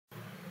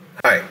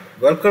Hi,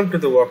 welcome to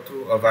the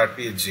walkthrough of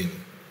RPA Genie.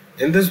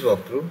 In this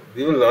walkthrough,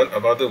 we will learn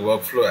about the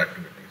workflow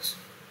activities.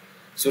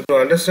 So to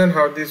understand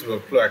how these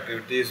workflow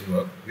activities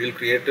work, we will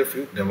create a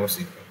few demo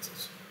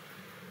sequences.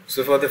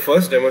 So for the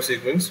first demo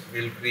sequence,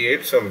 we will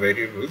create some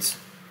variables.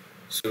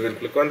 So we will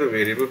click on the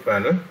variable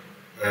panel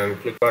and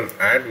click on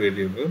add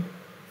variable,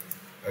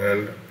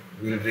 and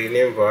we will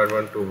rename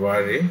var1 to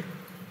var a.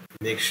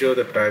 Make sure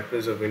the type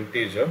is of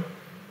integer,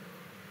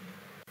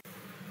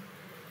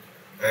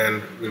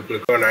 and we'll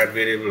click on add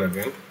variable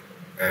again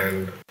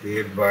and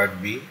create var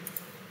b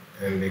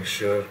and make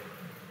sure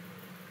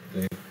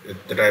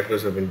the type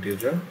is of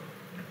integer.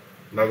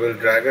 Now we'll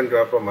drag and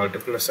drop a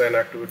multiple assign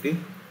activity.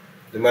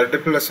 The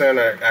multiple assign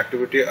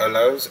activity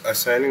allows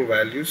assigning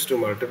values to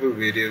multiple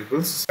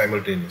variables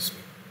simultaneously.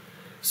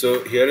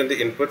 So here in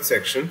the input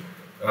section,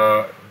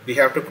 we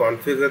have to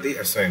configure the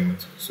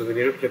assignments. So we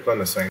need to click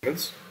on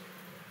assignments,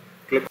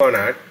 click on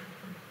add.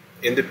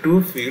 In the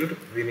to field,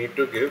 we need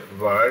to give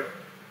var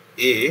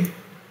a,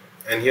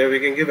 and here we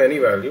can give any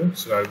value.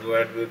 So I'll go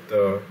ahead with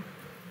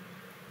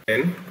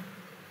 10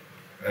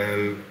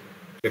 and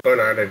click on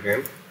add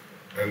again,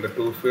 and the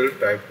to field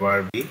type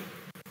var b,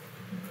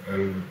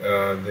 and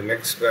the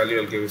next value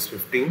I'll give is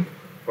 15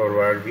 for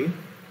var b.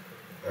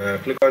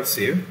 Click on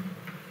save.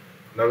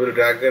 Now we'll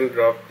drag and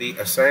drop the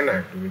assign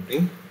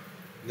activity.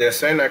 The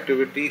assign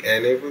activity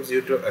enables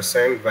you to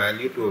assign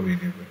value to a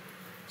variable.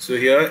 So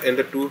here in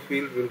the to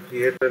field, we'll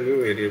create a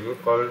new variable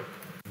called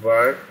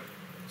var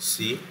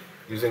c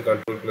using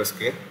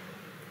Ctrl+K.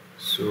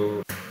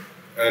 So,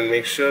 and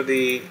make sure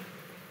the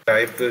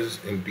type is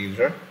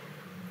integer.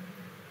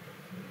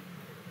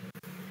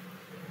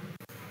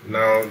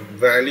 Now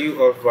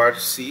value of var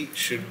c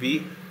should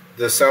be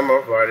the sum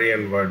of var a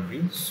and var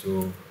b.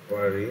 So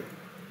var a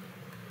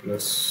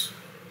plus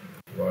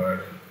var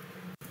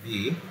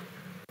b,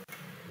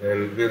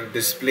 and we'll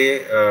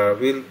display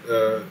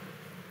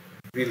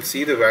we'll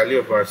see the value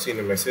of var c in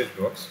a message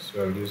box.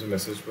 So I'll use a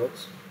message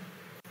box.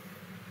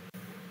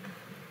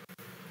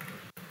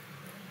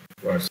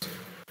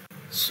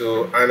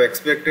 So I'm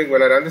expecting,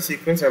 when I run the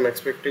sequence, I'm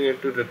expecting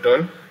it to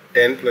return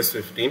 10 plus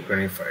 15,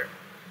 25.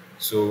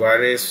 So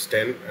var a is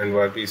 10 and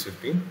var b is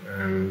 15,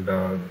 and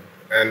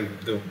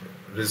the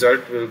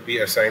result will be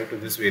assigned to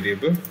this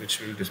variable, which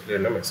will display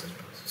in a message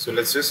box. So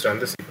let's just run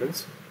the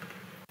sequence.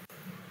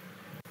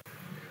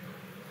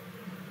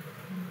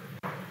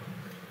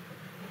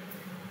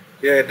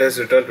 Here it has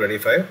returned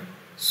 25.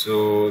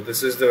 So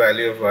this is the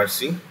value of var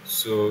c.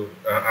 So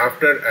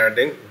after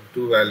adding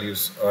two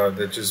values,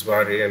 that is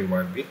var a and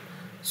var b,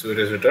 so it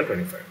has returned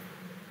 25.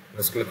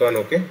 Let's click on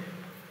OK,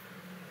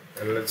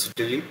 and let's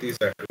delete these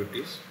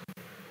activities.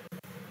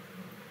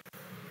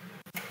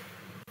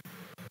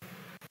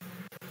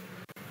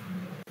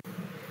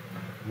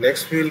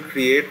 Next we will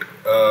create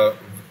a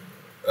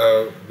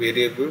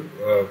variable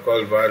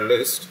called var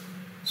list.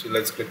 So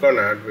let's click on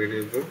add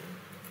variable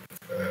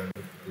and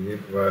create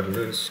var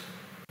list.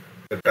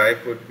 The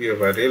type would be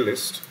of array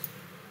list,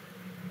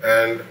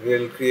 and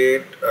we'll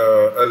create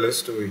a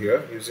list over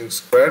here using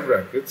square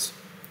brackets.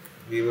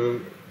 We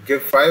will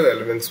give 5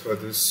 elements for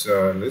this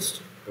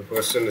list. The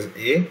first one is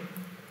A,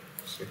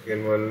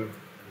 second one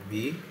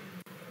B,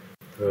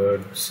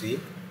 third C,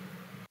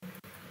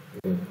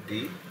 fourth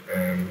D,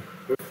 and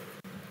fifth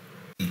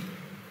E.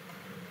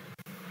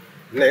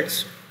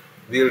 Next,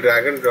 we will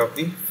drag and drop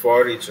the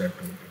for each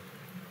activity.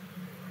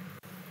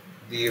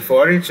 The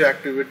for each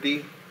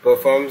activity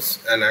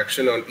performs an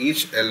action on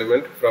each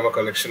element from a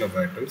collection of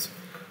items.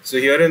 So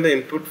here in the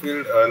input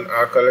field,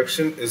 our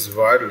collection is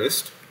var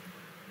list,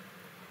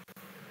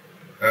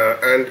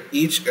 and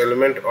each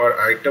element or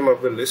item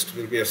of the list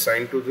will be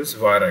assigned to this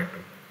var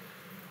item.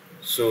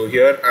 So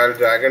here I'll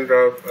drag and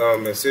drop a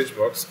message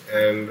box,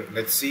 and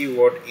let's see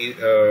what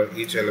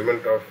each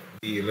element of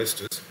the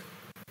list is.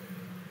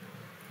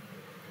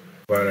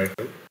 Var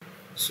item.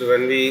 So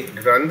when we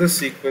run the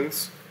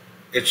sequence,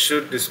 it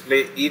should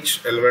display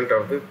each element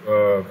of the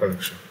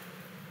collection.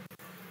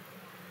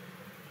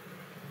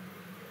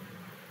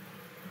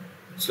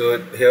 So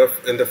here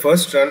in the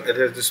first run, it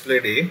has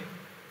displayed A,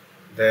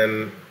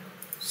 then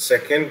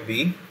second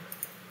B,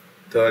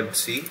 third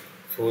C,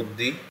 fourth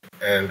D,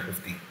 and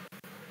fifth D.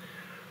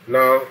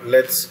 Now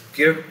let's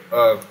give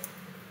a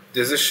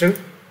decision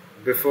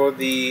before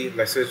the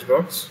message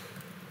box.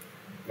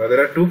 Now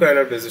there are two kinds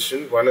of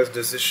decision. One is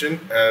decision,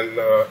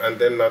 and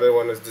then another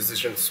one is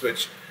decision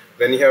switch.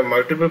 When you have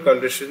multiple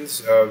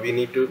conditions,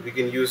 we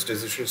can use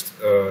decision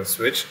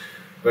switch,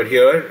 but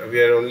here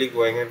we are only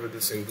going ahead with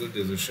a single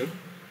decision.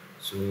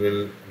 So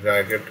we'll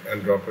drag it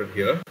and drop it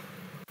here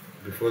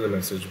before the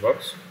message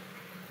box,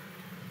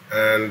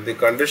 and the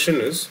condition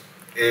is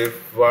if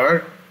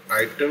var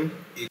item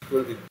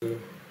equal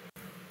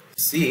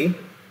C,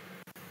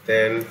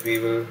 then we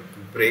will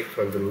break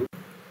from the loop.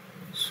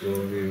 So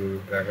we will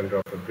drag and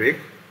drop a break.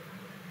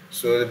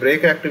 So the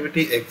break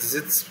activity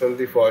exits from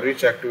the for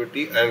each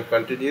activity and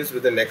continues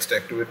with the next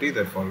activity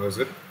that follows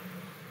it.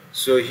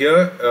 So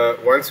here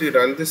once we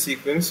run the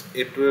sequence,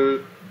 it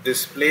will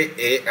display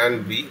A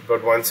and B,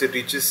 but once it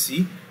reaches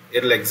C,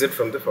 it will exit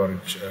from the for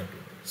each activity.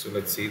 So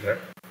let's see that.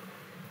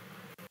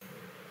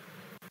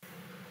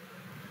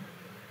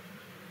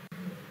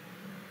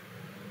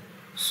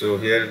 So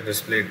here it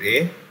displayed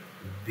A,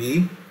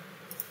 B,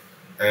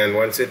 and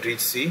once it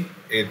reached C,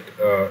 it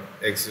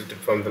exited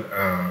from the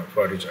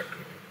for each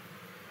activity.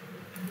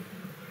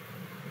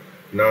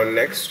 Now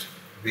next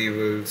we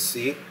will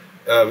see,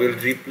 we'll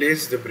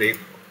replace the break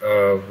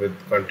with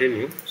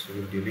continue. So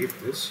we'll delete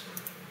this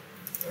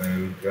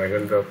and drag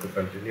and drop the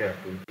continue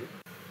activity.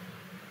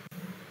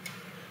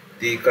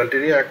 The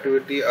continue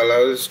activity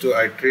allows us to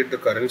iterate the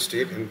current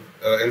state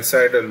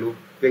inside a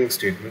looping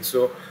statement.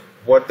 So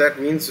what that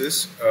means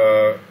is,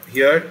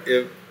 here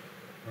if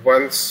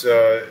once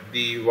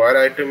the var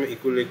item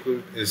equal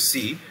is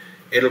C,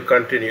 it will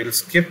continue, it will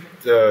skip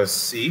the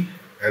C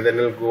and then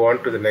it will go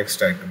on to the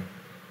next item.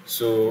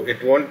 So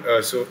it won't,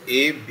 so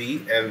A,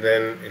 B, and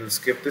then it will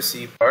skip the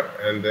C part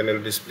and then it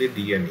will display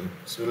D and E.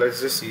 So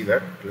let's just see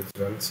that. Let's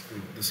run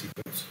the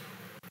sequence.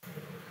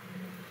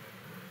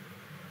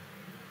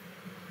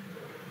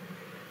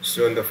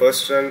 So in the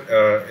first run,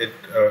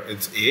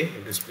 it's A,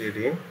 it displayed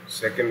A.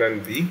 Second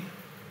run B.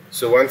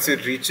 So once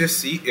it reaches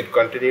C, it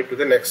continued to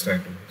the next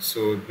item,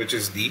 so which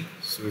is D.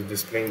 So it's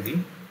displaying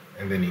D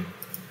and then E.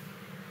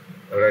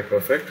 Alright,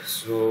 perfect.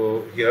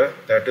 So here,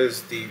 that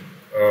is the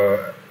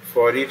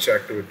for each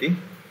activity.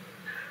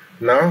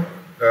 Now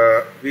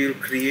we'll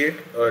create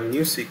a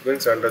new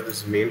sequence under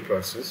this main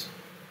process.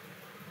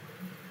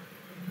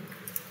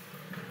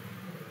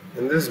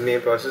 In this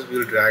main process,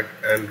 we'll drag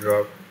and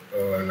drop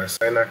an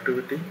assign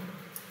activity.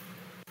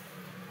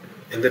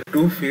 In the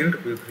to field,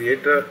 we'll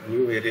create a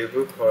new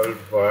variable called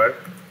var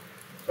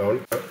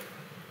counter,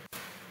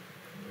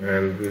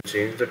 and we'll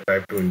change the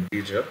type to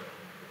integer.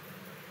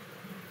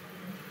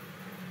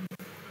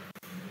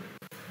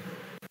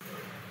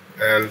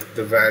 And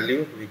the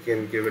value we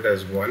can give it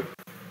as 1.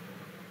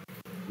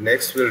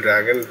 Next we'll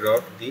drag and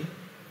drop the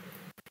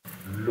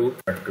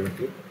loop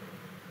activity.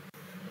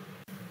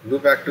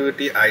 Loop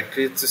activity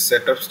iterates a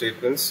set of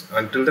statements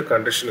until the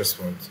condition is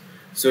false.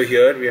 So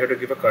here we have to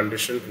give a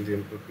condition in the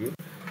input field.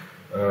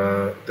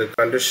 The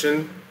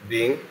condition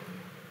being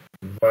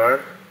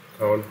var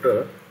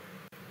counter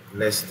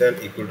less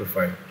than equal to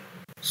 5.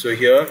 So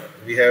here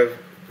we have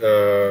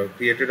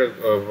created a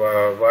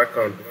var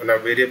counter, a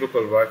variable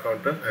called var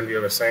counter, and we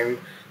have assigned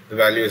the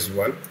value as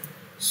 1.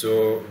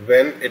 So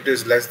when it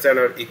is less than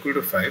or equal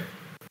to 5,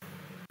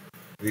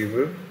 we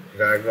will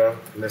drag a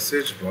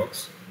message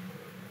box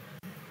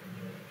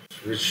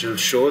which will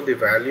show the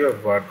value of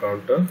var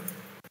counter,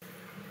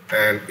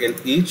 and in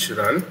each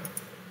run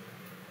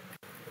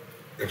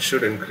it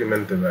should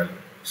increment the value.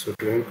 So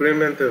to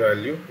increment the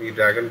value, we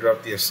drag and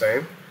drop the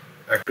assign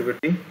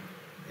activity.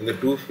 In the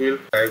to field,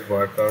 type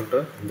var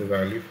counter, in the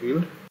value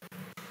field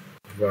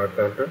var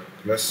counter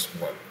plus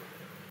 1.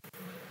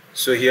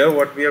 So here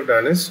what we have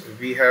done is,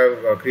 we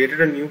have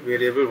created a new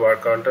variable var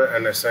counter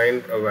and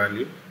assigned a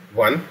value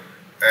 1,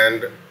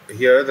 and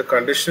here the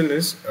condition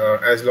is,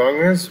 as long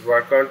as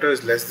var counter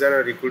is less than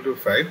or equal to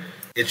 5,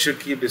 it should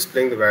keep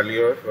displaying the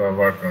value of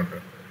var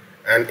counter,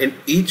 and in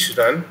each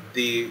run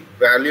the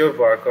value of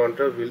var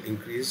counter will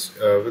increase,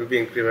 will be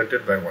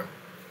incremented by 1.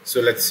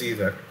 So let's see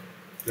that.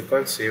 Click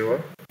on save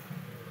all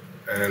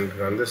and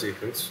run the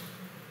sequence.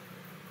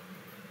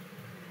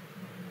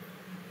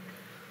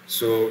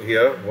 So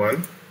here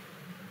 1,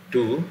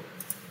 2,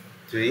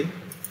 3,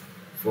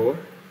 4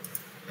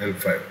 and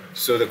 5.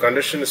 So the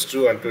condition is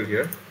true until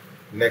here.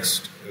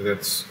 Next,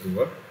 that's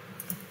over.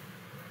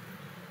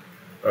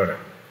 Alright.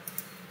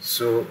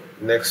 So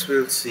next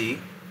we'll see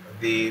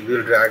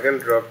we'll drag and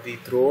drop the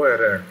throw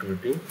array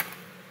activity,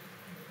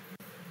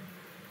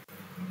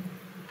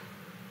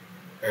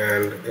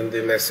 and in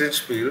the message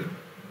field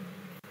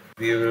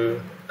we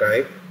will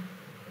type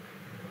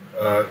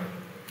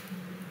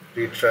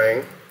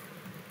retrying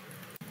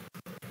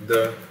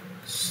the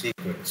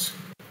sequence.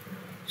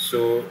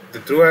 So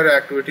the throw array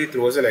activity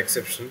throws an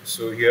exception.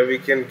 So here we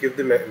can give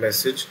the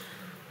message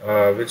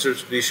which will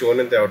be shown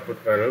in the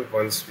output panel.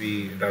 Once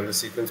we run the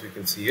sequence, we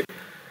can see it.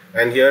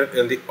 And here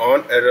in the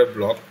on error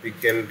block, we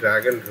can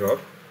drag and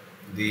drop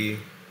the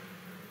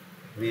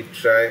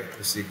retry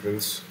the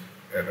sequence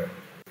error.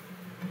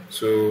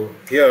 So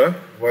here,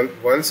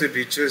 once it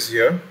reaches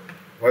here,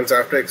 once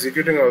after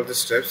executing all the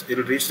steps, it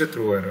will reach the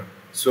throw error.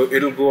 So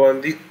it will go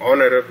on the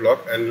on error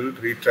block and will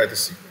retry the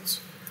sequence.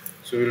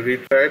 So we will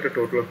retry it a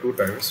total of 2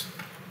 times.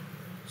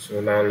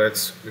 So now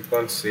let's click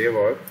on save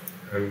all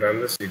and run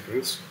the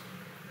sequence.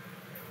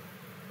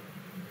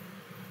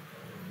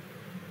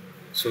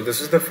 So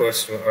this is the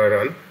first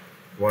run,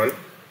 1,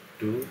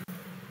 2,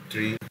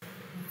 3,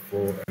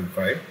 4 and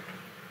 5.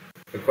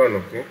 Click on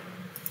OK.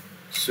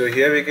 So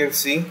here we can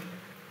see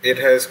it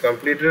has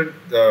completed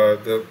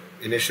the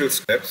initial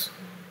steps.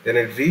 Then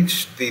it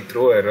reached the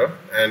throw error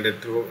and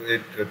it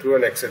threw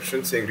an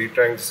exception saying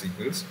retrying the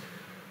sequence,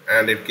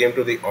 and it came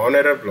to the on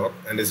error block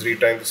and is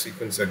retrying the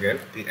sequence again,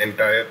 the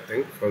entire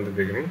thing from the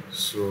beginning.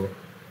 So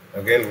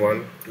again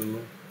 1, 2,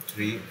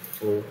 3,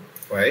 4,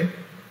 5.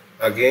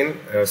 Again,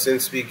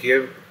 since we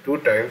gave 2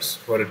 times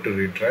for it to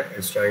retry,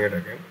 it's trying it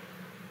again.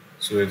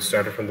 So it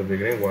started from the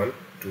beginning, 1,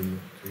 2,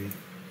 3,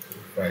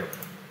 4,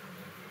 5.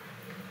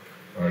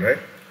 Alright.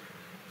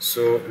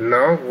 So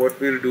now what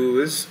we'll do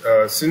is,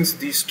 since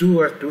these two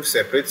are two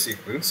separate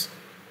sequences,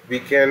 we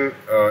can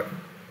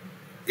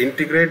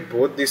integrate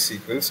both these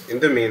sequences in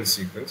the main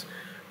sequence.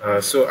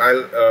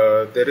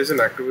 There is an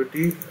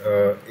activity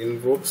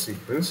invoke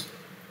sequence,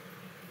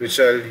 which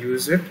I'll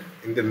use it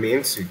in the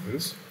main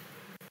sequence.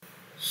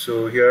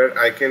 So here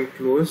I can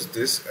close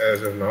this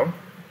as of now,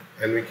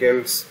 and we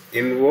can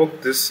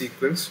invoke this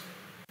sequence,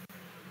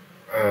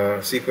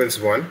 sequence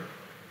 1,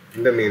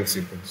 in the main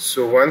sequence.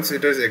 So once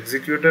it has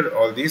executed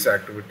all these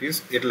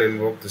activities, it will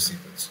invoke the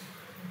sequence.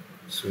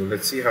 So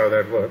let's see how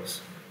that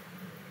works.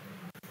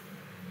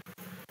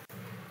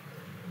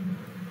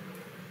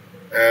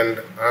 And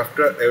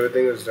after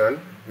everything is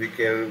done, we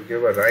can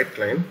give a write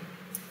line.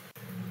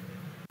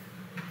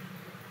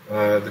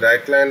 The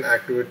write line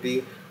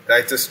activity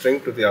writes a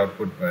string to the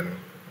output panel.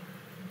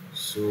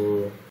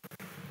 So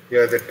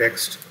here the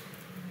text,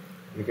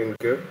 you can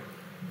give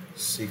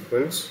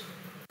sequence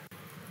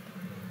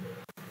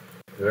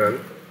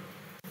run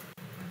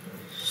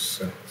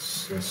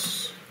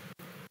successful.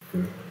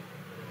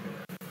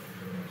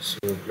 So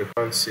click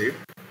on save,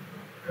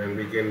 and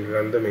we can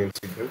run the main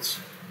sequence.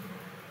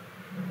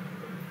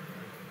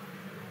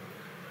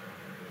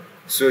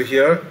 So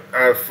here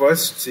our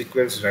first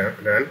sequence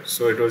ran,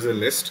 so it was a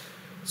list.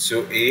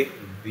 So A,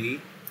 B,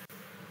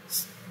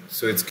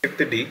 so it skipped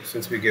the D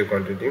since we gave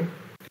continuity,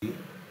 D,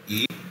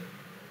 E.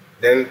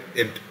 Then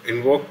it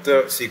invoked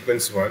the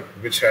sequence 1,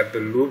 which had the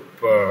loop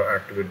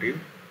activity.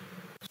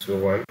 So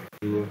 1,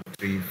 2,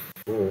 3,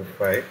 4,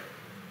 5.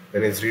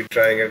 Then it's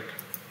retrying it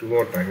 2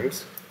 more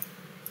times.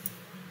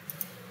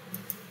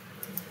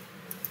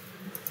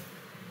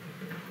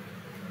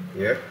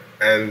 Yeah,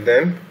 and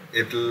then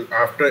it'll,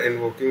 after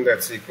invoking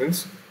that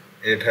sequence,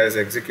 it has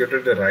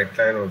executed the write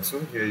line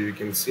also. Here you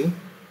can see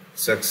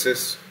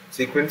success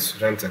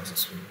sequence run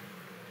successfully.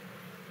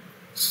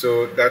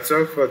 So that's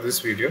all for this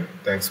video.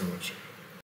 Thanks for watching.